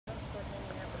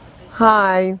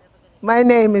Hi, my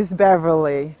name is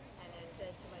Beverly.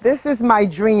 This is my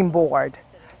dream board.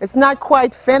 It's not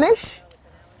quite finished,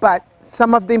 but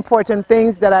some of the important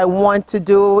things that I want to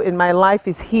do in my life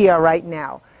is here right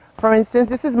now. For instance,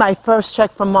 this is my first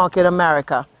check from Market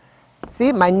America.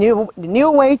 See, my new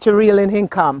way to reel in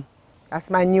income. That's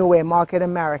my new way, Market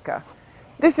America.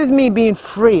 This is me being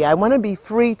free. I want to be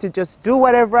free to just do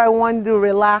whatever I want to do,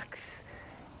 relax,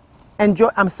 enjoy.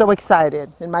 I'm so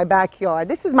excited in my backyard.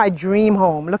 This is my dream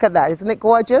home. Look at that. Isn't it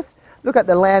gorgeous? Look at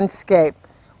the landscape.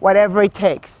 Whatever it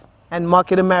takes. And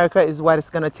Market America is what it's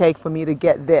going to take for me to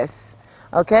get this.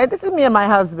 Okay? This is me and my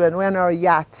husband. We're on our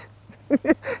yacht.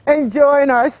 Enjoying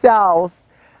ourselves.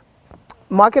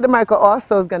 Market America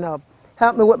also is going to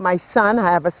help me with my son.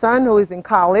 I have a son who is in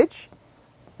college.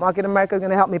 Market America is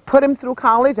going to help me put him through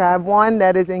college. I have one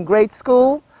that is in grade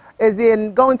school, is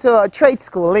in going to a trade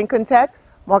school, Lincoln Tech.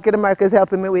 Market America is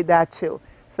helping me with that too.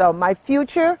 So my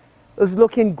future is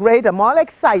looking great. I'm all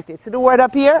excited. See the word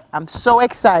up here? I'm so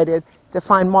excited to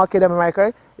find Market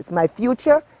America. It's my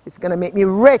future. It's going to make me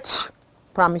rich.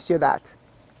 Promise you that.